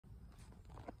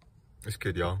It's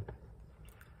good, y'all.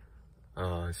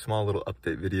 Small little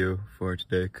update video for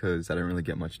today because I didn't really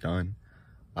get much done.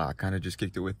 I kind of just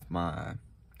kicked it with my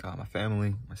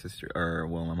family. My sister,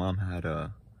 my mom had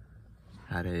a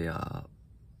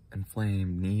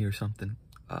inflamed knee or something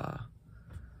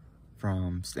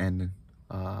from standing.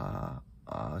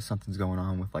 Something's going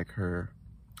on with like her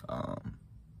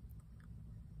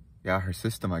her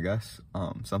system, I guess.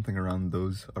 Something around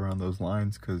those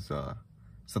lines, because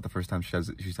it's not the first time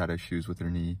she's had issues with her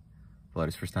knee, but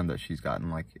it's the first time that she's gotten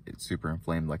like it's super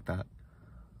inflamed like that.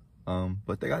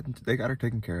 But they got her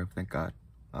taken care of, thank God.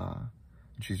 And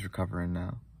she's recovering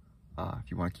now.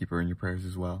 If you want to keep her in your prayers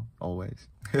as well, always.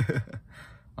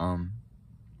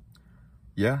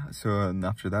 Yeah. So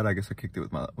after that, I guess I kicked it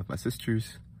with my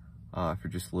sisters for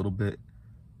just a little bit,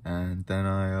 and then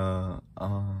I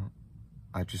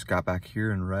just got back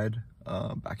here and read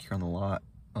back here on the lot,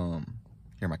 here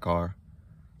in my car.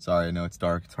 Sorry, I know it's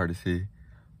dark, it's hard to see,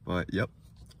 but yep.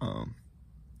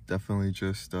 Definitely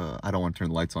just I don't want to turn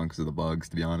the lights on because of the bugs,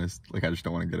 to be honest. Like, I just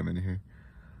don't want to get them in here.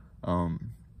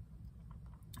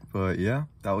 But yeah,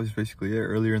 that was basically it.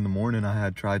 Earlier in the morning, I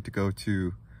had tried to go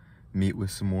to meet with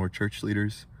some more church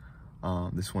leaders.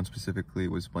 This one specifically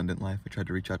was Abundant Life. I tried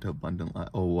to reach out to Abundant Life.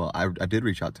 Oh, well, I did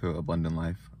reach out to Abundant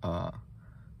Life,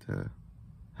 to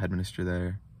head minister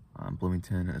there,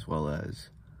 Bloomington, as well as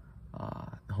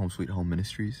the Home Sweet Home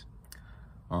Ministries.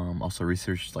 Also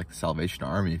researched like the Salvation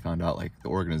Army, found out like the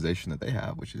organization that they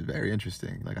have, which is very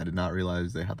interesting. Like, I did not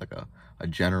realize they had like a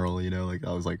general, you know, like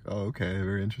I was like, oh, okay,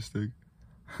 very interesting.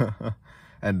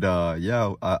 And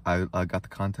yeah, I got the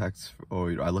contacts,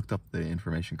 or I looked up the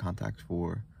information contact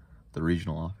for the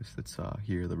regional office that's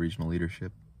here, the regional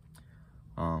leadership.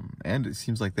 And it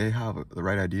seems like they have the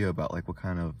right idea about like what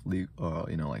kind of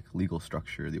legal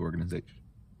structure the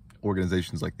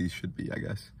organizations like these should be, I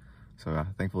guess. So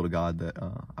thankful to God that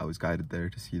I was guided there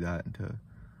to see that and to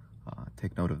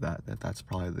take note of that. That's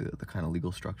probably the kind of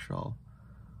legal structure I'll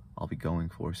be going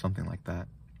for, something like that.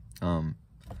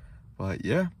 But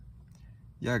yeah,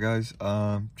 guys.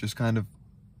 Just kind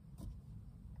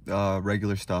of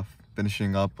regular stuff.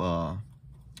 Finishing up the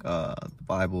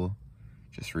Bible,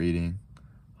 just reading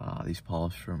these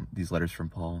letters from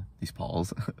Paul, these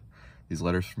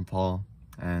letters from Paul,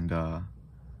 and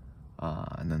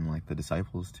then like the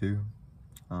disciples too.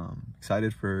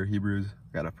 Excited for Hebrews.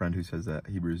 Got a friend who says that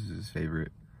Hebrews is his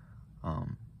favorite.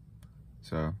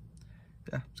 So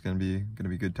yeah, it's gonna be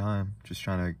a good time. Just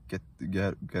trying to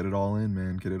get it all in,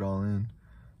 man. Get it all in.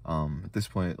 At this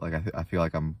point, like I feel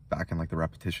like I'm back in like the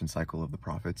repetition cycle of the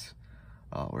prophets,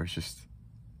 where it's just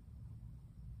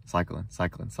cycling,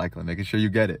 making sure you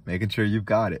get it, making sure you've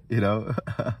got it, you know,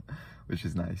 which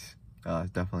is nice.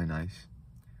 It's definitely nice,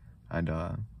 and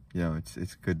you know,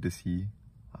 it's good to see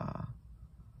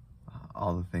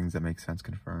all the things that make sense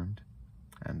confirmed,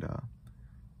 and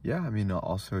yeah, I mean,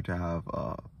 also to have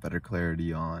better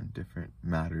clarity on different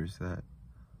matters that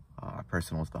are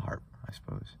personal to the heart, I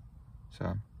suppose.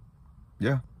 So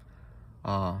yeah,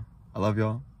 I love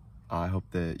y'all. I hope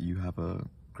that you have a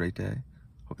great day.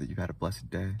 Hope that you've had a blessed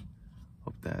day.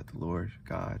 Hope that the Lord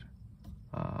God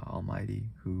Almighty,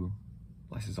 who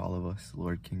blesses all of us, the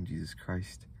Lord King Jesus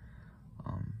Christ,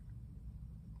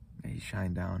 may he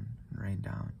shine down and rain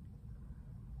down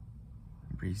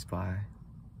and breeze by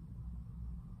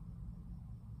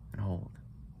and hold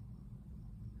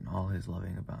in all his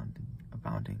loving,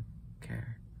 abounding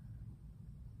care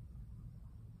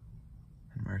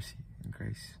and mercy and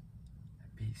grace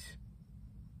and peace.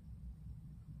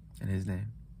 In his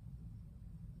name,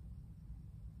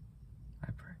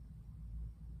 I pray.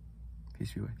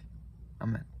 Peace be with you.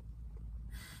 Amen.